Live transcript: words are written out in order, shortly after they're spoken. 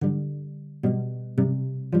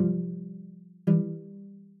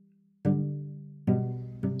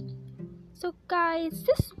So guys,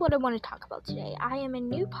 this is what I want to talk about today. I am a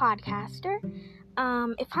new podcaster.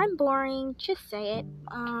 If I'm boring, just say it.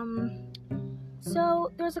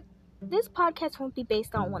 So this podcast won't be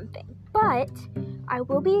based on one thing, but I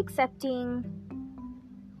will be accepting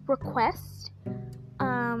requests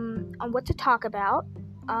on what to talk about.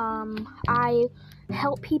 I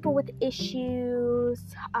help people with issues.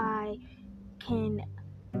 I can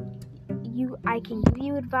give you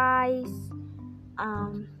advice.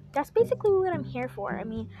 That's basically what I'm here for. I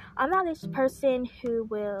mean, I'm not this person who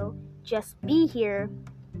will just be here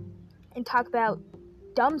and talk about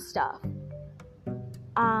dumb stuff.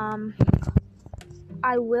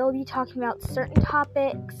 I will be talking about certain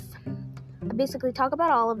topics. I basically talk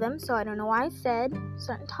about all of them, so I don't know why I said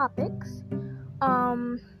certain topics.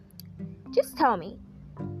 Just tell me.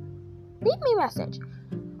 Leave me a message.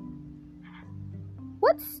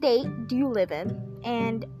 What state do you live in?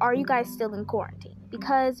 And are you guys still in quarantine?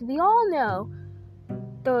 Because we all know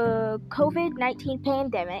the COVID-19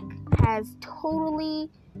 pandemic has totally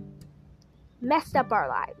messed up our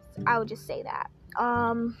lives. I would just say that.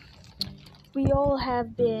 We all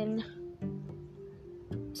have been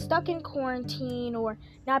stuck in quarantine or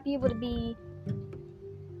not be able to be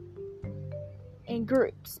in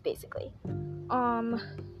groups, basically.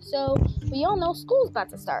 So we all know school's about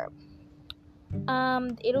to start.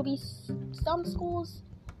 It'll be some schools.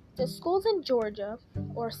 The schools in Georgia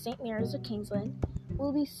or St. Mary's or Kingsland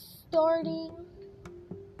will be starting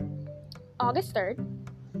August 3rd.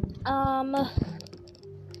 I'm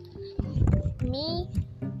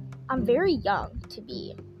very young to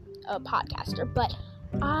be a podcaster, but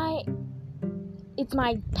it's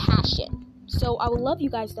my passion. So I would love you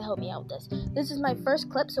guys to help me out with this. This is my first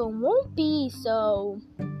clip, so it won't be so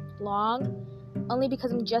long, only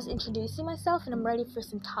because I'm just introducing myself and I'm ready for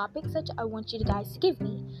some topics that I want you guys to give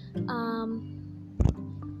me.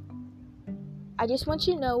 I just want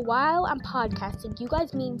you to know, while I'm podcasting, you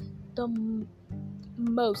guys mean the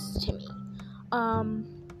most to me.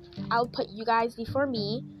 I'll put you guys before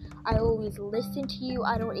me. I always listen to you.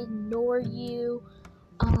 I don't ignore you.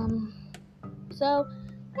 So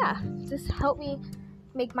yeah, just help me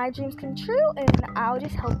make my dreams come true, and I'll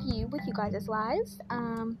just help you with you guys' lives.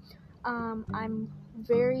 I'm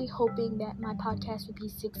very hoping that my podcast will be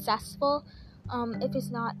successful. If it's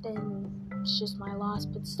not, then it's just my loss,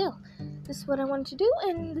 but still, this is what I wanted to do,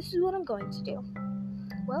 and this is what I'm going to do.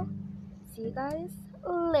 Well, see you guys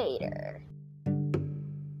later.